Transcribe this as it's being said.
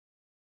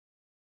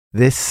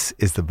This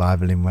is the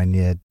Bible in 1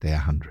 Year, Day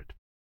 100.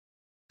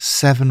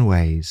 7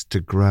 ways to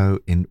grow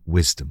in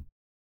wisdom.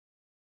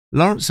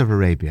 Lawrence of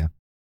Arabia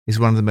is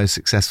one of the most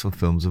successful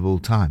films of all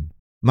time.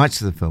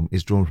 Much of the film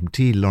is drawn from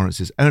T.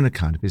 Lawrence's own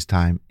account of his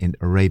time in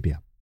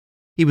Arabia.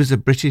 He was a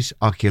British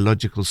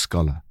archaeological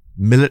scholar,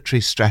 military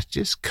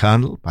strategist,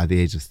 colonel by the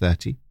age of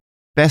 30,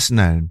 best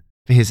known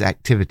for his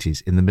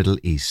activities in the Middle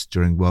East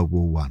during World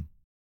War I.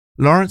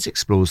 Lawrence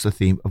explores the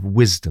theme of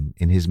wisdom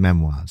in his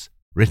memoirs,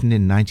 written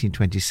in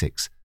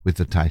 1926, with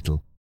the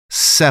title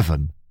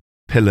 7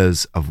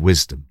 Pillars of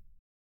Wisdom.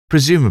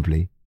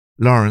 Presumably,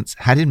 Lawrence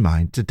had in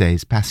mind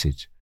today's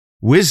passage.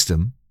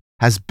 Wisdom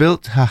has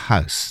built her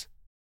house.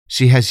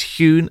 She has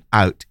hewn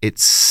out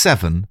its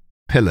 7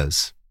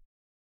 pillars.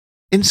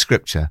 In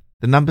Scripture,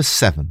 the number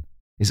 7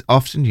 is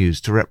often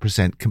used to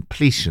represent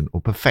completion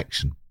or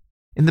perfection.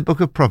 In the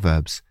book of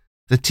Proverbs,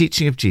 the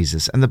teaching of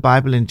Jesus, and the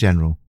Bible in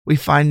general, we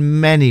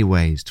find many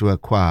ways to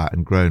acquire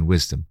and grow in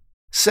wisdom.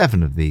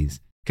 7 of these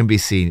can be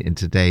seen in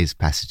today's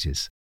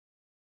passages.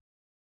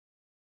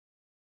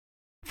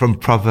 From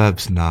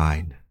Proverbs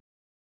 9.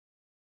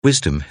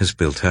 Wisdom has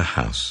built her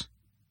house.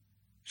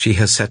 She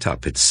has set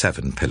up its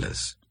 7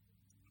 pillars.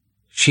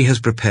 She has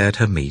prepared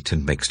her meat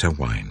and mixed her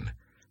wine.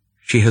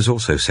 She has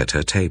also set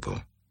her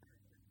table.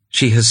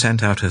 She has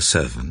sent out her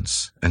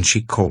servants, and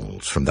she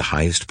calls from the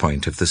highest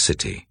point of the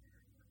city.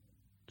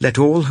 Let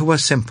all who are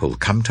simple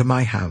come to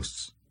my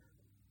house.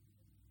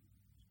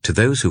 To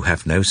those who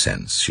have no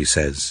sense, she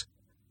says,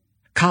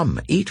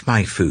 Come, eat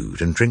my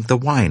food and drink the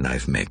wine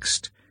I've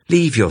mixed.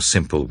 Leave your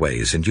simple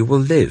ways and you will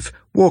live.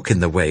 Walk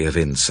in the way of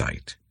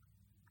insight.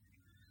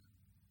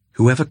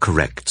 Whoever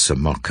corrects a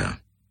mocker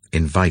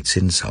invites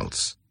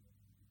insults.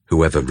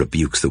 Whoever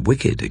rebukes the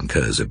wicked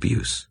incurs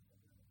abuse.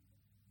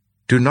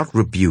 Do not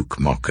rebuke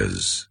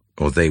mockers,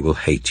 or they will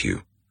hate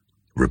you.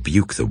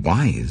 Rebuke the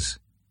wise,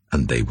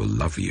 and they will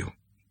love you.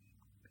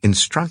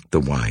 Instruct the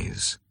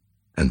wise,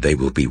 and they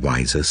will be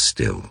wiser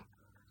still.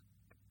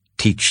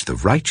 Teach the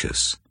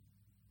righteous,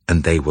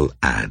 and they will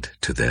add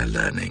to their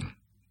learning.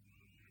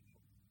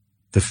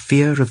 The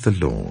fear of the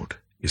Lord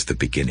is the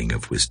beginning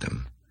of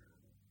wisdom,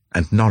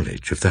 and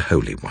knowledge of the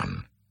Holy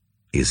One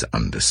is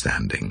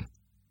understanding.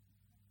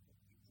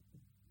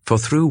 For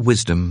through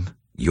wisdom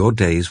your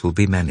days will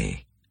be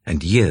many,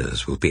 and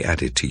years will be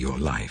added to your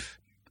life.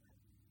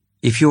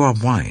 If you are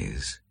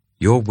wise,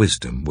 your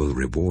wisdom will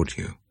reward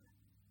you.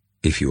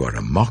 If you are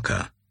a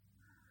mocker,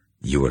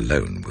 you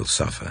alone will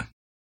suffer.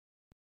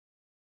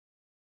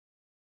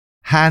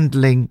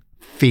 Handling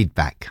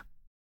feedback.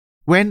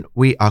 When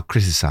we are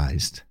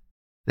criticized,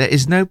 there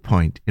is no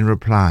point in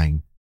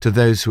replying to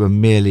those who are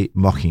merely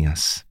mocking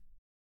us.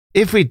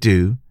 If we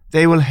do,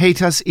 they will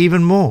hate us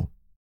even more.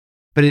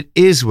 But it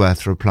is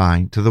worth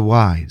replying to the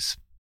wise.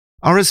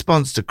 Our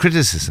response to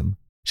criticism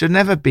should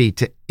never be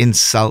to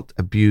insult,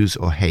 abuse,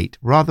 or hate.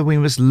 Rather, we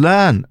must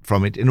learn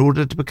from it in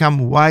order to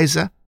become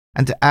wiser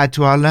and to add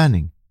to our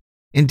learning.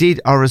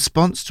 Indeed, our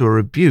response to a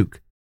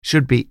rebuke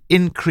should be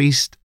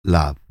increased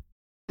love.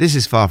 This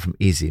is far from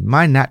easy.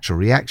 My natural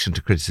reaction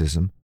to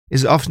criticism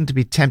is often to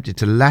be tempted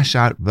to lash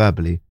out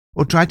verbally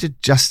or try to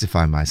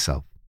justify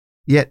myself.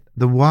 Yet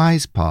the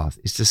wise path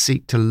is to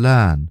seek to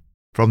learn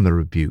from the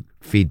rebuke,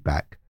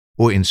 feedback,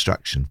 or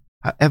instruction,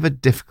 however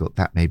difficult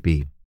that may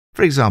be.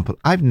 For example,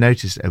 I've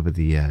noticed over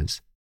the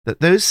years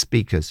that those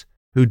speakers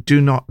who do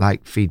not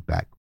like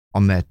feedback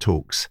on their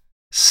talks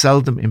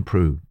seldom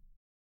improve.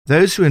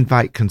 Those who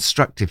invite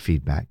constructive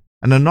feedback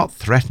and are not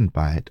threatened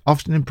by it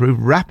often improve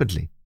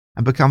rapidly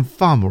and become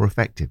far more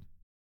effective.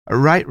 A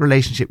right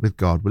relationship with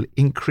God will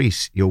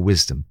increase your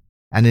wisdom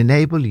and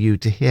enable you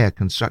to hear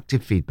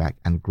constructive feedback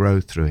and grow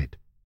through it.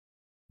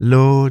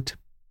 Lord,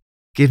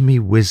 give me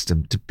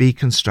wisdom to be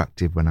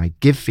constructive when I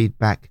give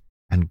feedback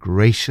and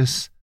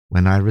gracious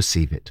when I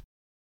receive it.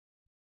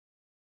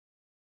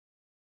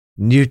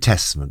 New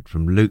Testament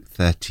from Luke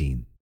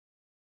 13.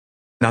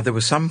 Now there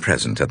were some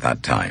present at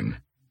that time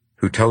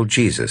who told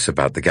Jesus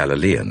about the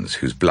Galileans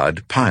whose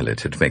blood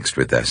Pilate had mixed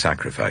with their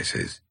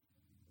sacrifices.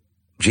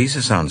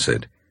 Jesus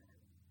answered,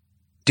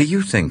 Do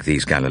you think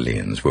these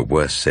Galileans were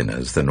worse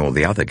sinners than all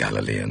the other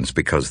Galileans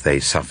because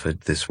they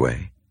suffered this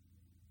way?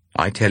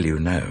 I tell you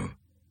no.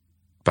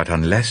 But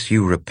unless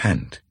you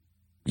repent,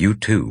 you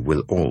too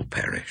will all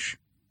perish.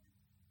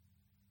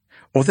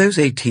 Or those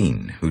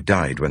 18 who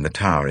died when the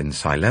tower in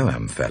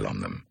Siloam fell on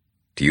them,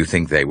 do you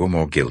think they were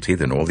more guilty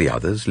than all the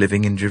others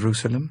living in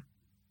Jerusalem?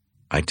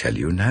 I tell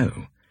you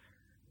no.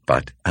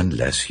 But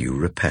unless you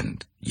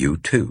repent, you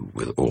too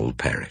will all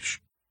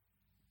perish.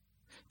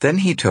 Then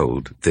he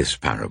told this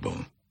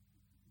parable.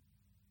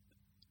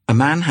 A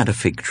man had a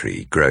fig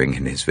tree growing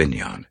in his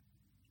vineyard,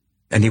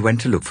 and he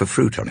went to look for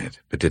fruit on it,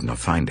 but did not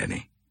find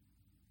any.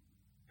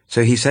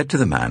 So he said to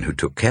the man who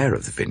took care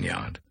of the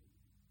vineyard,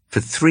 For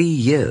 3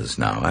 years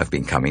now I've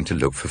been coming to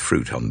look for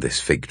fruit on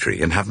this fig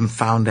tree and haven't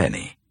found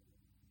any.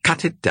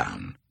 Cut it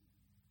down.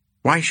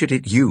 Why should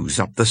it use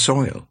up the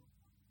soil?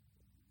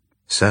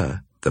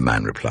 Sir, the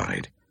man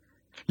replied,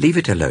 leave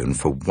it alone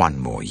for 1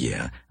 more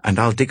year, and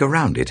I'll dig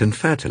around it and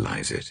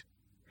fertilize it.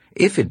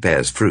 If it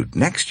bears fruit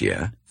next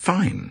year,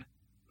 fine.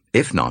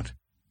 If not,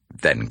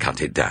 then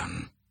cut it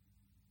down."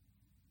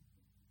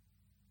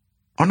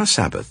 On a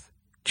Sabbath,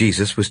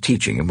 Jesus was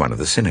teaching in one of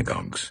the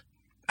synagogues,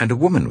 and a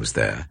woman was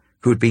there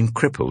who had been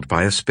crippled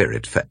by a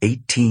spirit for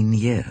 18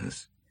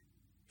 years.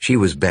 She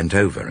was bent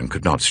over and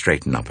could not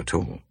straighten up at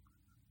all.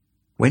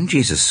 When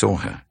Jesus saw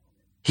her,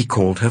 he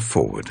called her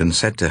forward and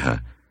said to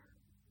her,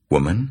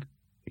 "Woman,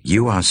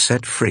 you are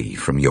set free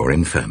from your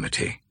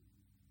infirmity."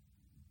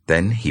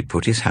 Then he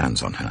put his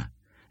hands on her,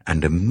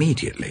 and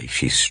immediately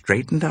she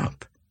straightened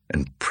up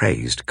and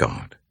praised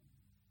God.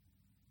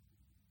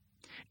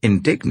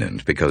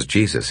 Indignant because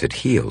Jesus had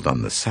healed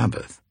on the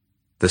Sabbath,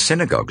 the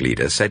synagogue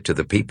leader said to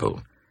the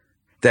people,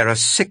 "There are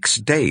 6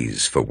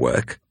 days for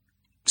work,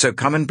 so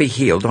come and be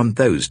healed on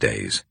those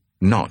days,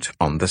 not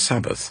on the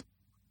Sabbath."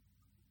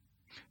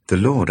 The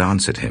Lord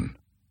answered him,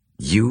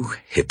 "You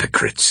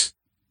hypocrites!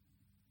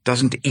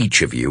 Doesn't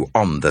each of you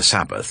on the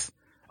Sabbath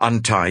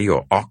untie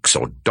your ox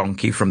or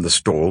donkey from the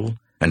stall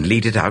and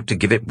lead it out to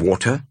give it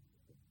water?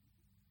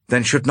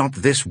 Then should not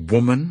this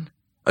woman,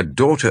 a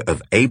daughter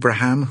of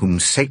Abraham whom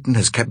Satan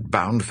has kept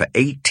bound for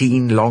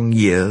 18 long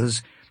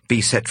years,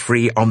 be set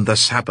free on the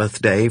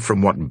Sabbath day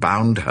from what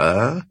bound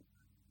her?"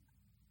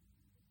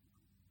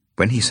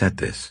 When he said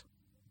this,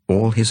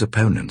 all his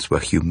opponents were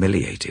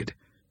humiliated,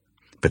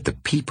 but the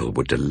people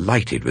were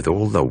delighted with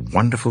all the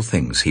wonderful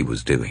things he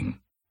was doing.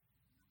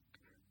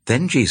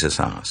 Then Jesus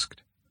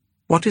asked,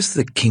 "What is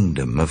the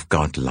kingdom of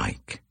God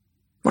like?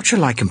 What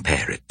shall I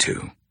compare it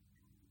to?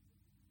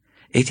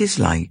 It is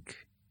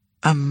like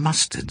a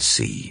mustard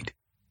seed,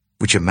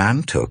 which a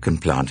man took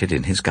and planted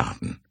in his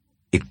garden.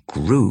 It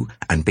grew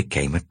and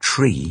became a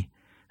tree,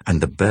 and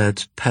the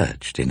birds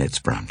perched in its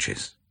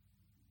branches."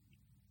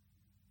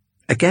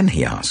 Again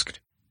he asked,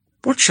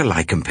 "What shall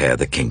I compare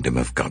the kingdom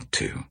of God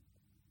to?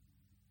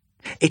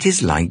 It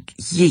is like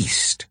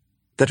yeast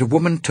that a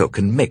woman took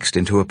and mixed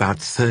into about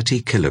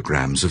 30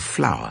 kilograms of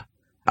flour,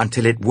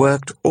 until it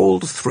worked all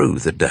through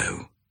the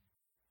dough."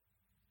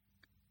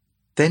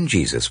 Then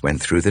Jesus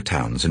went through the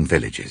towns and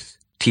villages,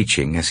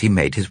 teaching as he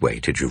made his way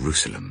to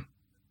Jerusalem.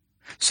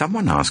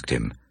 Someone asked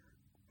him,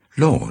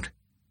 "Lord,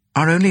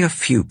 are only a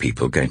few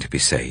people going to be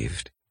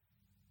saved?"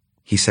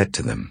 He said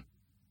to them,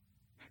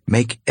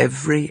 "Make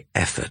every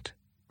effort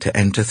to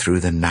enter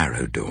through the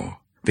narrow door,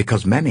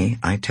 because many,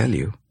 I tell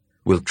you,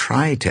 will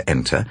try to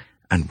enter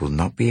and will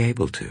not be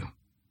able to.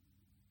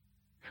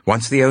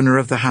 Once the owner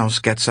of the house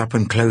gets up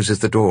and closes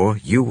the door,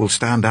 you will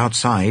stand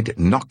outside,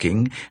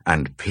 knocking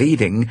and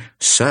pleading,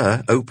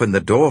 'Sir, open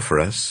the door for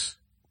us.'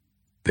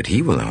 But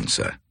he will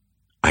answer,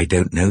 'I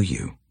don't know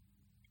you,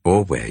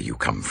 or where you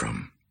come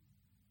from.'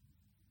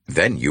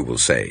 Then you will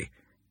say,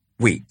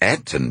 'We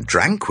ate and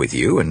drank with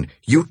you, and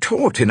you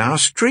taught in our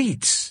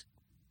streets.'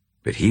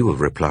 But he will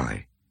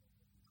reply,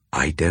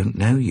 'I don't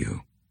know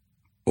you,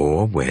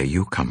 or where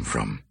you come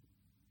from.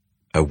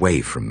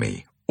 Away from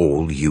me,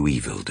 all you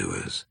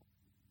evildoers.'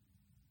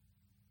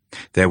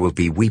 There will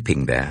be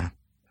weeping there,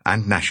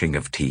 and gnashing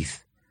of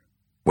teeth,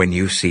 when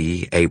you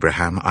see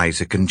Abraham,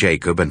 Isaac, and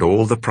Jacob, and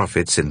all the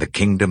prophets in the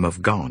kingdom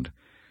of God,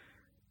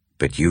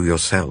 but you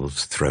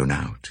yourselves thrown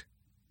out.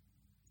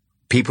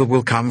 People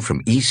will come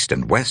from east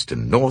and west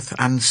and north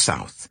and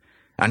south,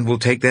 and will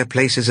take their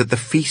places at the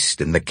feast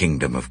in the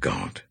kingdom of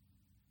God.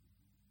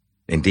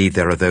 Indeed,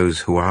 there are those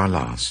who are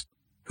last,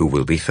 who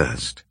will be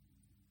first,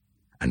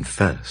 and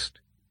first,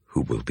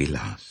 who will be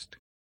last."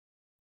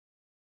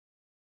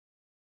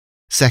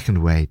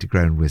 Second way to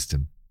grow in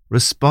wisdom,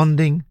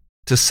 responding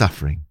to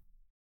suffering.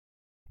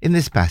 In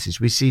this passage,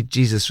 we see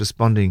Jesus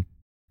responding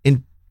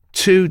in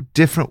 2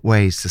 different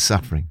ways to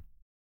suffering.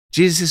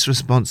 Jesus'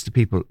 response to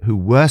people who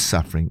were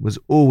suffering was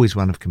always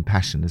one of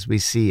compassion, as we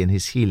see in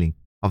his healing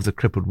of the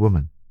crippled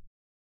woman.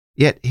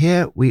 Yet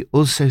here we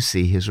also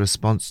see his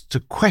response to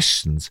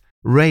questions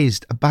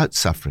raised about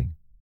suffering.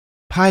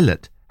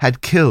 Pilate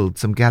had killed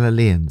some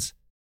Galileans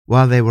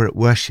while they were at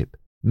worship,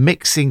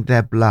 mixing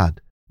their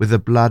blood with the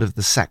blood of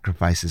the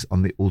sacrifices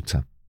on the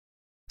altar.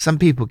 Some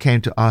people came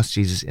to ask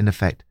Jesus, in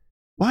effect,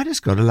 why does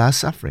God allow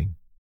suffering?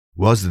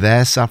 Was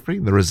their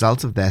suffering the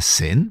result of their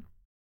sin?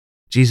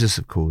 Jesus,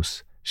 of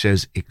course,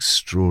 shows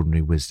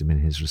extraordinary wisdom in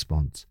his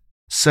response.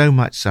 So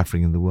much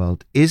suffering in the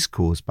world is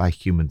caused by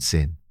human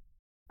sin,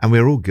 and we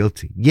are all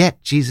guilty.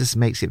 Yet Jesus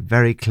makes it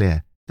very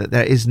clear that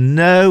there is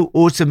no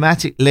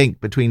automatic link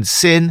between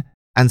sin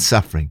and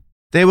suffering.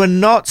 They were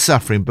not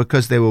suffering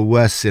because they were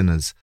worse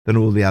sinners than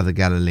all the other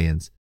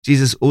Galileans.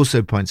 Jesus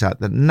also points out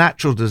that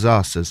natural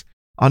disasters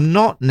are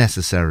not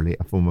necessarily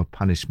a form of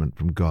punishment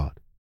from God.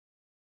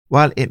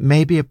 While it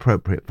may be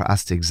appropriate for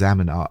us to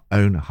examine our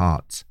own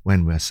hearts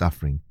when we're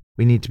suffering,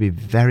 we need to be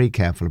very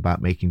careful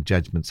about making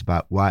judgments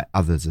about why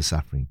others are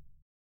suffering.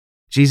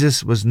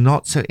 Jesus was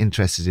not so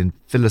interested in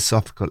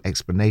philosophical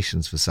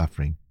explanations for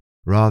suffering.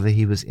 Rather,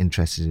 he was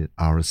interested in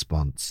our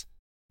response.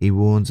 He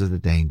warns of the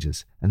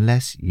dangers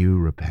unless you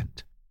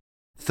repent.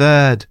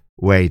 Third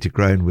way to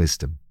grow in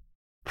wisdom,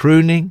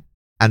 pruning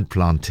and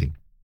planting.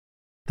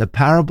 The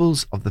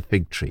parables of the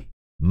fig tree,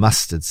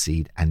 mustard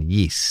seed, and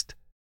yeast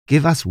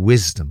give us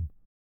wisdom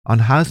on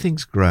how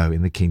things grow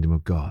in the kingdom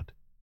of God.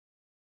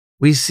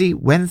 We see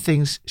when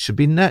things should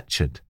be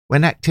nurtured,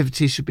 when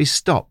activities should be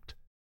stopped,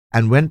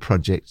 and when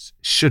projects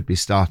should be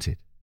started.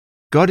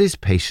 God is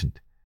patient,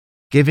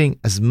 giving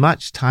as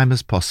much time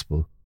as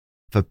possible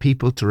for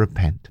people to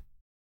repent.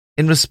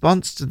 In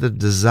response to the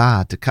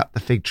desire to cut the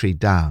fig tree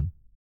down,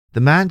 the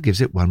man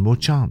gives it one more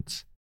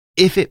chance.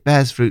 If it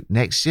bears fruit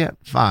next year,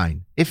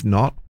 fine. If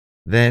not,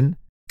 then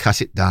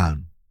cut it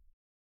down.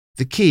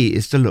 The key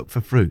is to look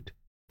for fruit.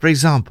 For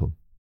example,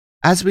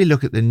 as we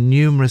look at the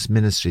numerous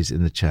ministries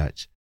in the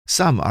church,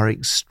 some are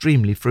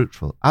extremely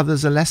fruitful,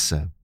 others are less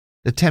so.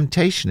 The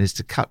temptation is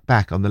to cut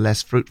back on the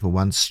less fruitful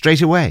ones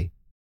straight away.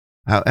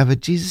 However,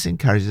 Jesus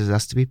encourages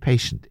us to be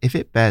patient. If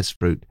it bears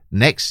fruit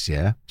next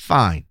year,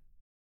 fine.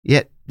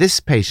 Yet this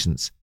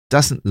patience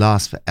doesn't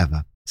last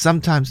forever.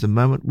 Sometimes the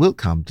moment will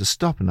come to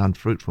stop an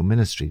unfruitful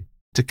ministry,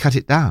 to cut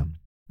it down.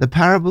 The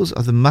parables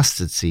of the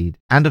mustard seed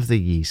and of the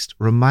yeast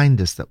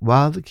remind us that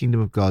while the kingdom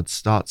of God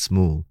starts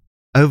small,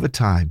 over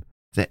time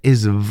there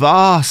is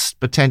vast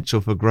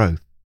potential for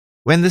growth.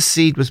 When the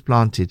seed was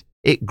planted,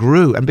 it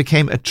grew and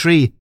became a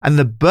tree, and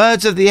the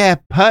birds of the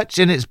air perched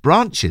in its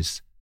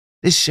branches.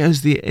 This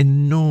shows the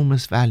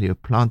enormous value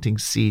of planting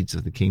seeds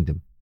of the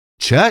kingdom,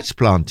 church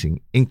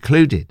planting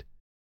included.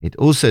 It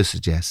also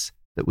suggests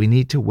that we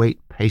need to wait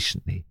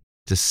patiently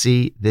to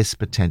see this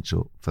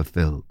potential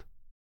fulfilled.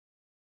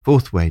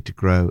 Fourth way to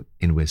grow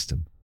in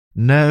wisdom: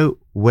 know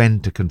when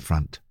to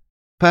confront.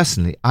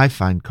 Personally, I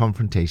find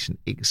confrontation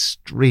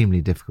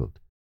extremely difficult.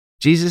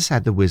 Jesus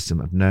had the wisdom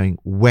of knowing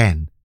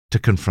when to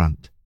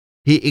confront.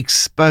 He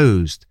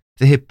exposed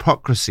the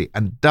hypocrisy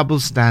and double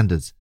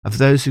standards of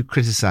those who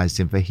criticized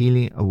him for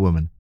healing a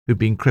woman who'd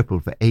been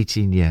crippled for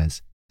 18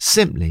 years,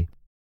 simply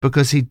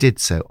because he did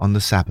so on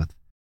the Sabbath.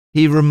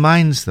 He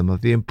reminds them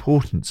of the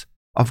importance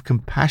of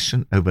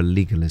compassion over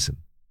legalism.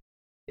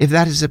 If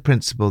that is a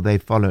principle they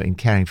follow in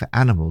caring for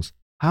animals,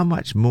 how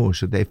much more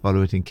should they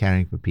follow it in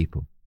caring for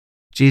people?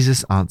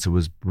 Jesus' answer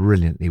was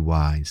brilliantly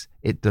wise.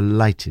 It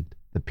delighted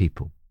the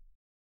people.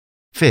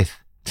 Fifth,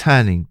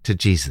 turning to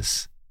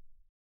Jesus.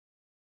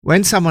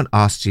 When someone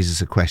asks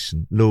Jesus a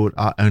question, "Lord,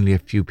 are only a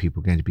few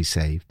people going to be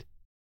saved?"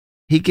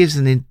 he gives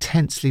an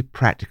intensely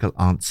practical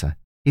answer.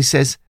 He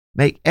says,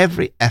 make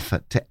every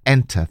effort to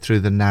enter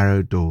through the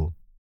narrow door.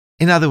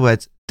 In other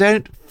words,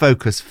 don't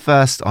focus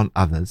first on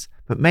others,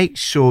 but make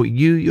sure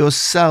you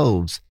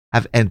yourselves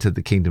have entered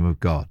the kingdom of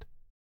God.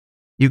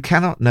 You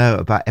cannot know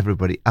about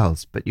everybody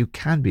else, but you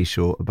can be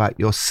sure about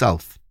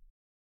yourself.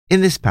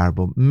 In this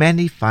parable,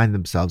 many find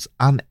themselves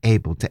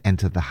unable to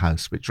enter the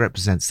house which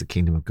represents the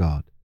kingdom of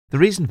God. The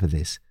reason for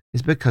this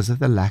is because of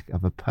the lack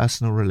of a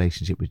personal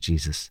relationship with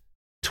Jesus.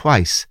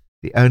 Twice,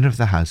 the owner of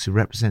the house, who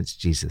represents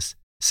Jesus,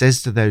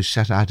 says to those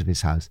shut out of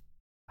his house,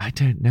 "I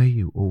don't know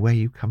you or where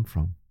you come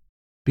from."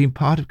 Being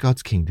part of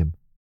God's kingdom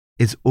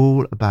is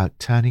all about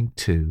turning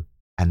to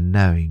and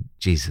knowing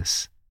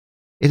Jesus.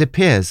 It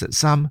appears that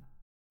some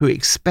who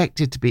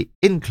expected to be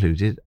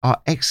included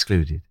are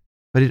excluded,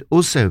 but it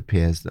also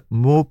appears that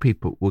more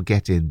people will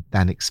get in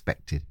than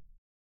expected.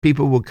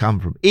 People will come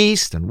from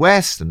east and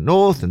west and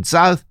north and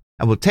south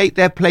and will take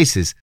their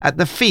places at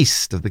the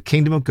feast of the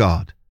kingdom of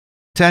God.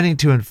 Turning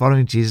to and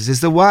following Jesus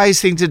is the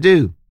wise thing to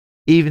do,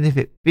 even if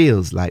it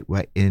feels like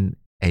we're in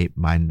a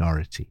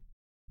minority.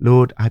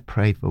 Lord, I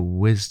pray for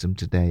wisdom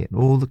today in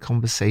all the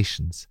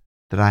conversations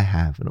that I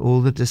have and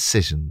all the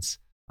decisions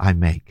I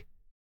make.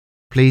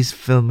 Please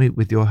fill me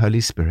with your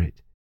Holy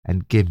Spirit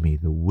and give me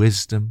the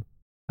wisdom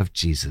of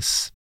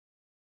Jesus.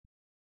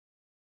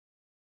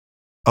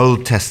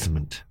 Old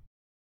Testament,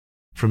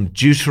 from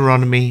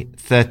Deuteronomy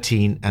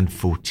 13 and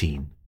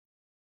 14.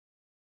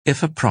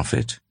 If a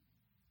prophet,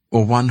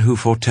 or one who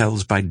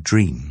foretells by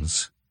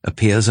dreams,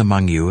 appears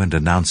among you and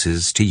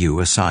announces to you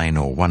a sign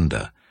or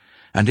wonder,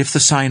 and if the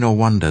sign or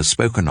wonder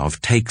spoken of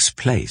takes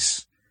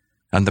place,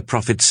 and the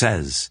prophet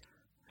says,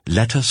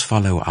 "Let us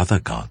follow other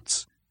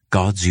gods,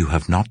 gods you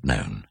have not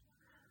known,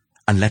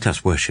 and let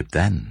us worship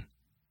them,"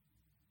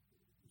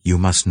 you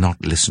must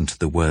not listen to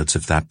the words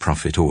of that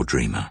prophet or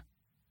dreamer.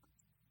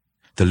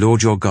 The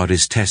Lord your God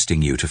is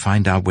testing you to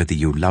find out whether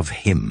you love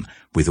him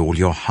with all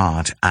your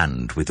heart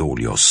and with all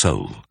your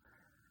soul.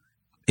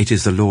 It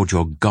is the Lord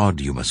your God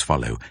you must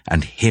follow,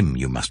 and him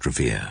you must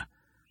revere.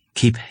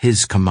 Keep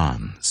his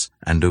commands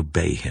and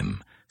obey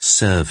him,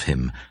 serve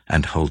him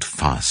and hold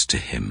fast to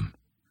him.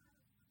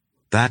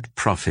 That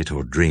prophet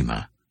or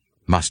dreamer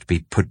must be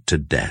put to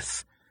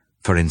death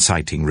for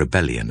inciting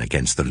rebellion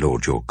against the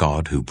Lord your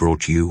God, who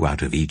brought you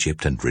out of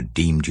Egypt and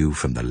redeemed you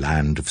from the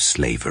land of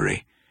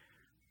slavery.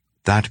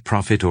 That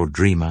prophet or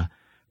dreamer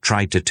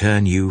tried to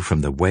turn you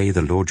from the way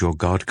the Lord your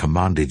God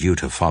commanded you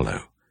to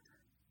follow.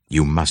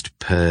 You must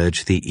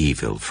purge the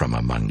evil from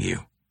among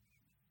you.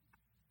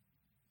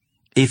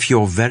 If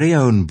your very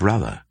own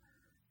brother,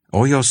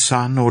 or your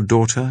son or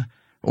daughter,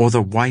 or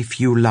the wife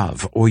you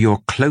love, or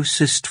your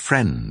closest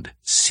friend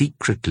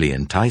secretly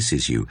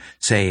entices you,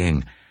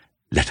 saying,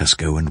 "Let us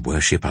go and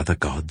worship other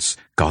gods,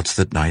 gods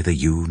that neither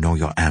you nor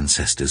your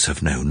ancestors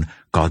have known,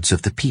 gods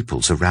of the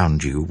peoples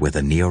around you,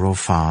 whether near or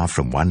far,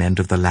 from one end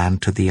of the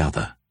land to the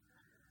other,"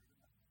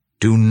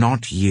 Do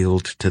not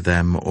yield to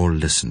them or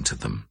listen to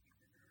them.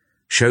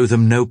 Show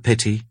them no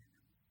pity.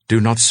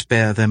 Do not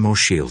spare them or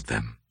shield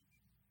them.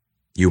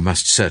 You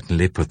must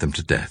certainly put them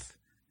to death.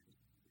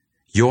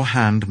 Your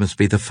hand must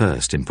be the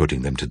first in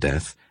putting them to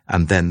death,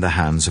 and then the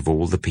hands of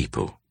all the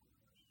people.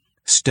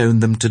 Stone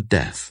them to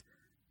death,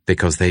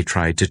 because they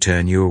tried to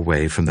turn you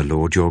away from the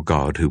Lord your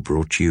God who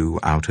brought you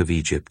out of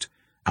Egypt,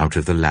 out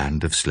of the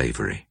land of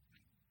slavery.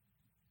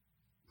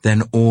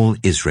 Then all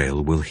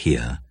Israel will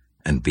hear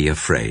and be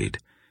afraid,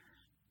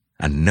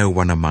 and no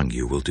one among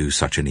you will do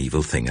such an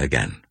evil thing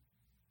again.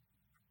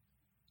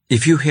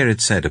 If you hear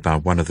it said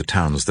about one of the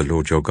towns the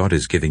Lord your God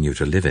is giving you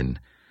to live in,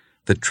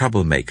 that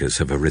troublemakers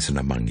have arisen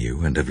among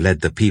you and have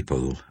led the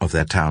people of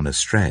their town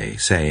astray,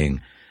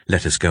 saying,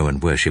 "Let us go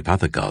and worship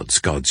other gods,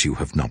 gods you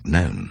have not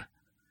known,"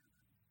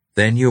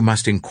 then you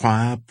must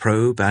inquire,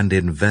 probe, and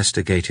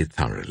investigate it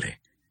thoroughly.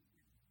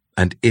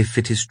 And if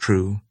it is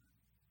true,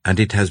 and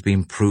it has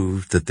been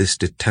proved that this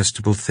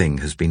detestable thing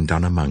has been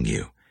done among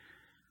you,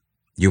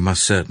 you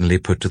must certainly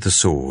put to the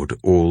sword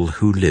all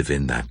who live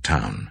in that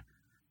town.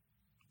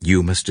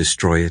 You must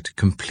destroy it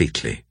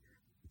completely,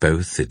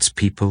 both its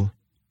people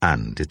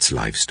and its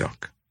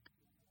livestock.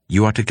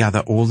 You are to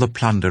gather all the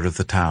plunder of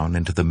the town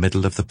into the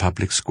middle of the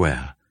public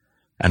square,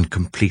 and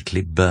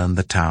completely burn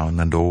the town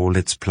and all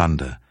its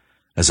plunder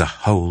as a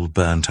whole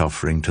burnt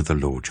offering to the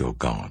Lord your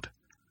God.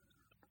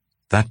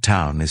 That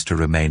town is to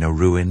remain a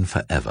ruin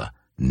forever,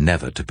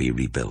 never to be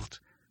rebuilt,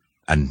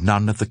 and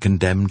none of the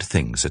condemned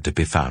things are to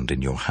be found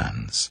in your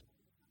hands.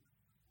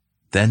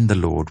 Then the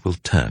Lord will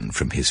turn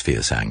from his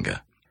fierce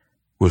anger,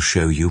 will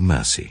show you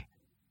mercy,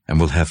 and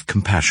will have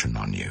compassion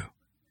on you.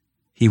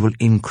 He will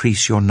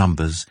increase your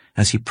numbers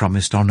as he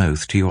promised on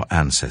oath to your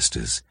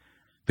ancestors,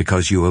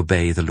 because you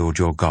obey the Lord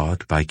your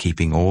God by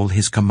keeping all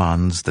his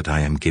commands that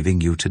I am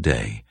giving you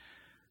today,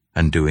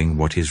 and doing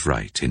what is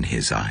right in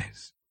his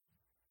eyes.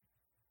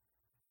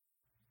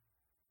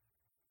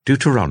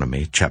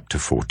 Deuteronomy chapter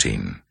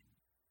 14.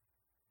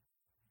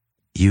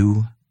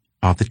 You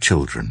are the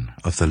children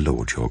of the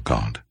Lord your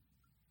God.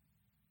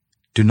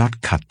 Do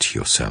not cut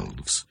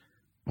yourselves,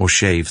 or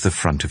shave the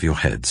front of your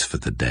heads for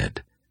the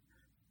dead,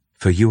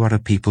 for you are a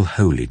people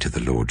holy to the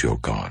Lord your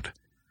God.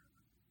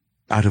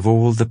 Out of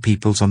all the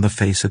peoples on the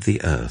face of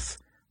the earth,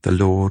 the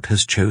Lord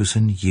has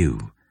chosen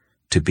you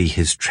to be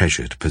his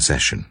treasured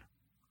possession.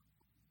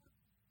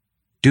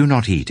 Do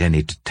not eat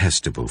any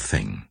detestable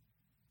thing.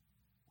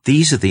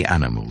 These are the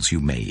animals you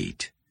may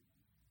eat: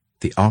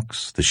 the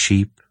ox, the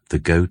sheep, the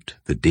goat,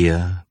 the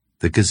deer,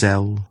 the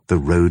gazelle, the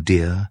roe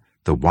deer,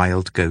 the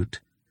wild goat,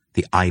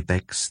 the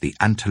ibex, the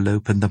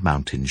antelope, and the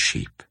mountain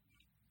sheep.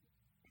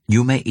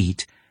 You may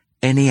eat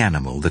any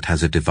animal that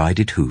has a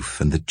divided hoof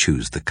and that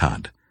chews the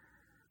cud.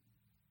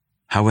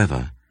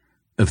 However,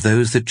 of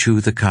those that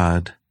chew the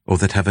cud or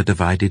that have a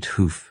divided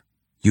hoof,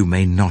 you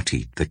may not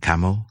eat the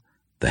camel,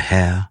 the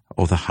hare,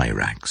 or the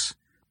hyrax.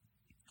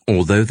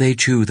 Although they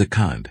chew the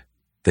cud,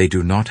 they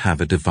do not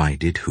have a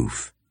divided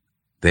hoof.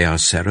 They are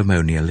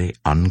ceremonially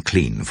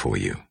unclean for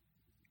you.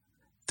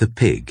 The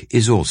pig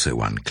is also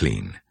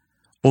unclean.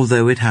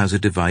 Although it has a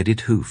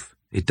divided hoof,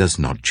 it does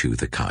not chew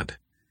the cud.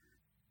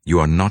 You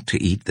are not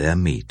to eat their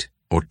meat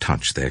or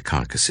touch their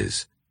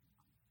carcasses.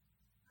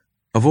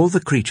 Of all the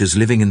creatures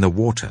living in the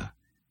water,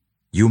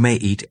 you may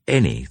eat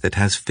any that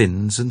has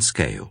fins and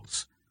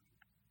scales.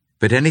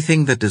 But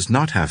anything that does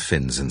not have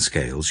fins and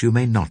scales you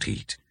may not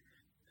eat.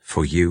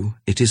 For you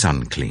it is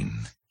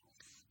unclean.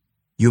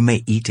 You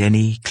may eat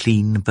any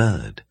clean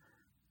bird,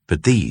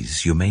 but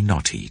these you may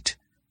not eat: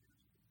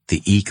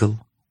 the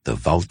eagle, the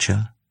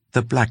vulture,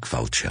 the black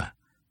vulture,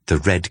 the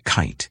red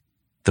kite,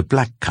 the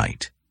black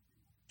kite,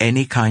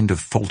 any kind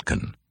of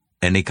falcon,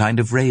 any kind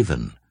of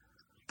raven,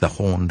 the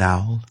horned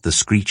owl, the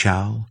screech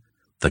owl,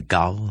 the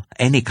gull,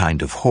 any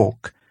kind of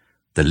hawk,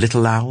 the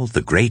little owl,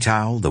 the great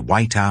owl, the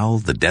white owl,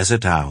 the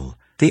desert owl,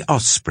 the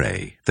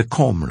osprey, the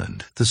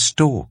cormorant, the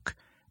stork,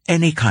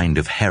 any kind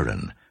of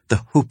heron,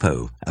 the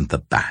hoopoe, and the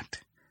bat.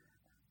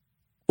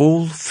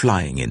 All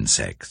flying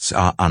insects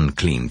are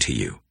unclean to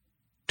you.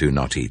 Do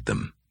not eat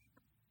them.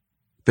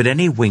 But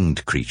any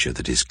winged creature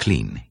that is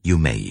clean you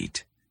may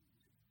eat.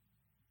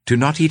 Do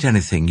not eat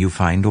anything you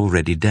find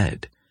already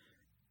dead.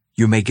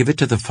 You may give it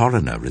to the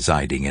foreigner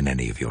residing in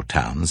any of your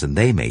towns, and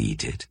they may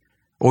eat it,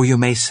 or you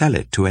may sell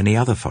it to any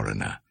other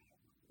foreigner.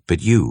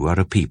 But you are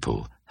a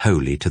people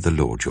holy to the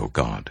Lord your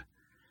God.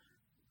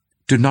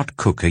 Do not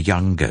cook a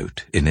young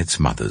goat in its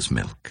mother's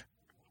milk.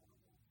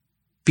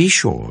 Be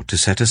sure to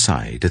set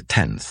aside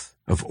 1/10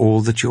 of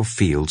all that your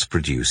fields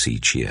produce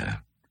each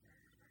year.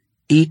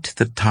 Eat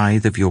the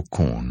tithe of your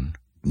corn,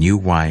 new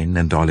wine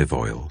and olive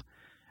oil,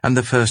 and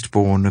the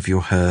firstborn of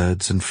your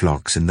herds and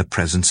flocks in the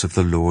presence of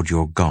the Lord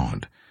your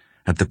God,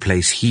 at the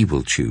place he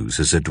will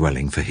choose as a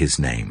dwelling for his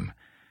name,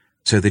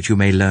 so that you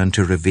may learn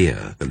to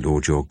revere the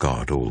Lord your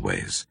God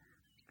always.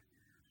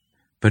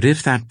 But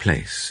if that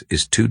place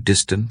is too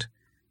distant,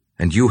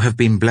 and you have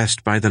been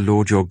blessed by the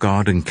Lord your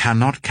God and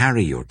cannot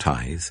carry your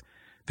tithe,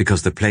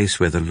 because the place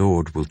where the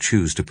Lord will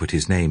choose to put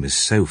his name is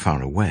so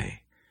far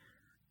away,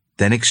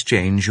 then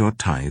exchange your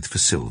tithe for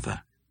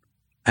silver.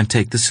 and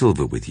take the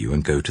silver with you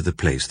and go to the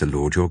place the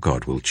Lord your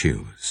God will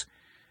choose.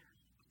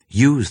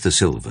 Use the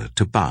silver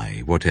to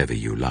buy whatever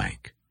you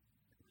like: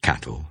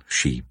 cattle,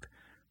 sheep,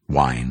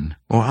 wine,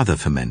 or other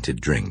fermented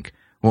drink,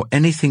 or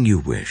anything you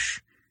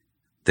wish.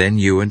 Then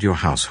you and your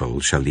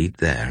household shall eat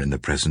there in the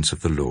presence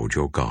of the Lord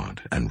your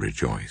God and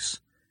rejoice.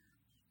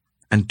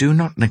 And do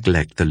not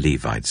neglect the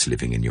Levites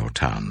living in your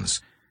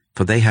towns,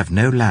 for they have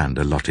no land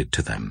allotted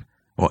to them,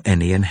 or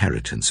any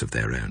inheritance of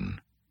their own.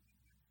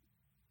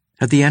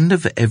 At the end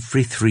of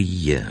every 3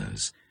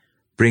 years,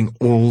 bring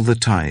all the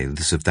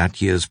tithes of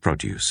that year's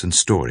produce and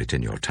store it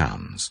in your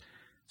towns,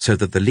 so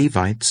that the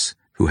Levites,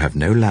 who have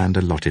no land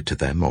allotted to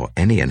them or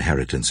any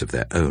inheritance of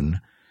their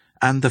own,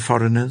 and the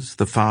foreigners,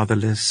 the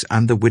fatherless,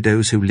 and the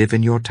widows who live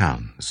in your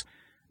towns,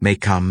 may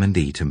come and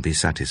eat and be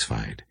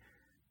satisfied,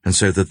 and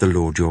so that the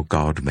Lord your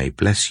God may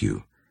bless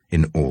you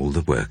in all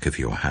the work of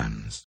your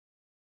hands.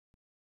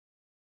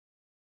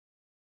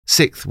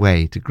 6th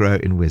way to grow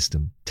in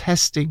wisdom: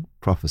 testing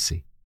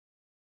prophecy.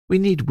 We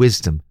need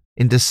wisdom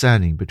in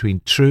discerning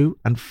between true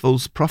and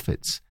false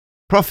prophets.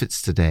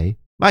 Prophets today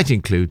might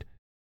include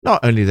not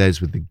only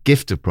those with the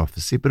gift of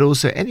prophecy, but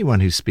also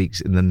anyone who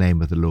speaks in the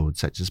name of the Lord,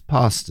 such as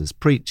pastors,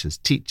 preachers,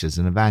 teachers,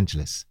 and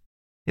evangelists.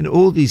 In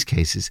all these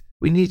cases,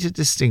 we need to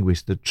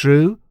distinguish the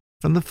true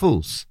from the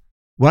false.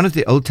 One of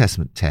the Old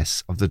Testament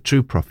tests of the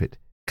true prophet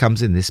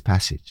comes in this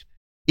passage.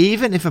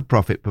 Even if a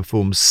prophet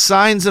performs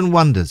signs and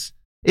wonders,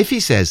 if he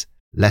says,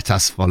 "Let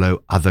us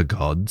follow other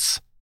gods,"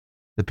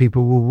 the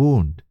people were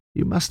warned,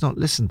 you must not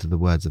listen to the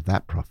words of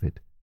that prophet.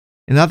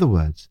 In other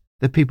words,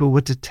 the people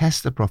were to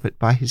test the prophet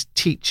by his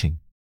teaching,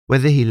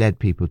 whether he led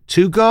people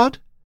to God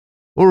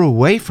or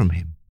away from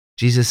him.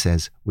 Jesus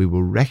says we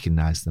will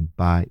recognize them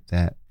by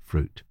their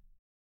fruit.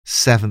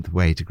 7th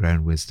way to grow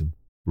in wisdom: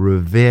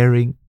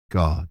 revering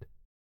God.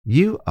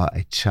 You are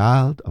a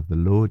child of the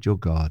Lord your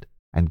God,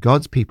 and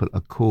God's people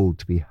are called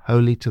to be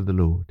holy to the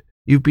Lord.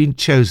 You've been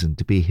chosen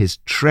to be his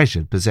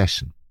treasured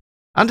possession.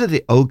 Under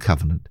the Old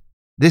Covenant,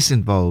 this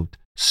involved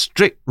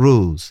strict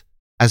rules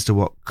as to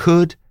what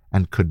could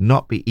and could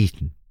not be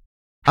eaten.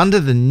 Under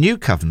the New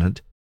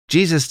Covenant,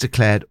 Jesus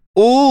declared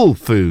all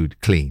food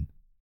clean.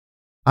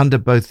 Under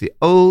both the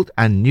Old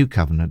and New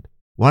Covenant,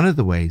 one of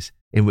the ways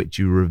in which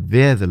you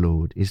revere the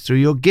Lord is through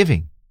your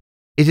giving.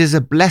 It is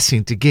a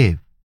blessing to give.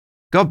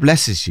 God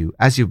blesses you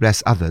as you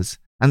bless others,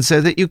 and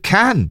so that you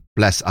can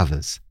bless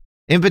others.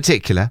 In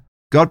particular,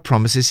 God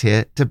promises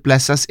here to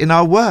bless us in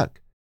our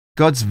work.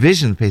 God's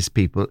vision for his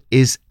people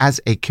is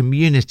as a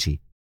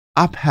community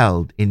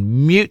upheld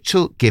in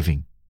mutual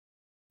giving.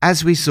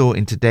 As we saw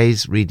in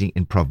today's reading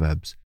in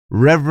Proverbs,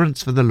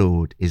 reverence for the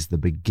Lord is the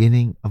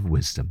beginning of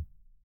wisdom.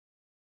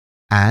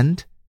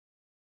 And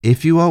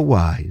if you are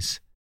wise,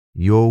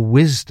 your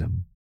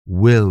wisdom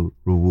will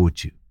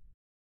reward you.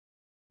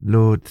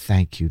 Lord,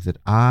 thank you that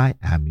I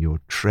am your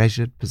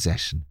treasured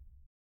possession.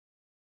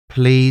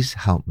 Please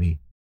help me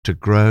to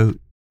grow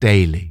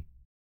daily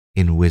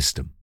in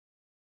wisdom.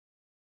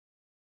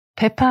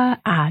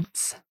 Pippa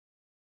adds,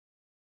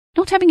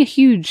 not having a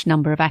huge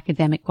number of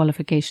academic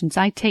qualifications,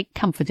 I take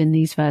comfort in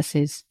these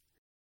verses.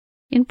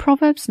 In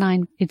Proverbs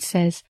 9 it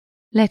says,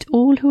 "Let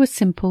all who are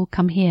simple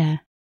come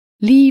here.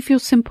 Leave your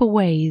simple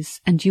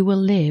ways, and you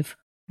will live.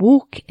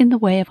 Walk in the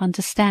way of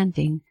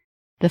understanding.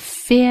 The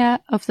fear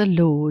of the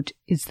Lord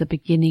is the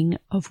beginning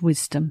of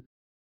wisdom."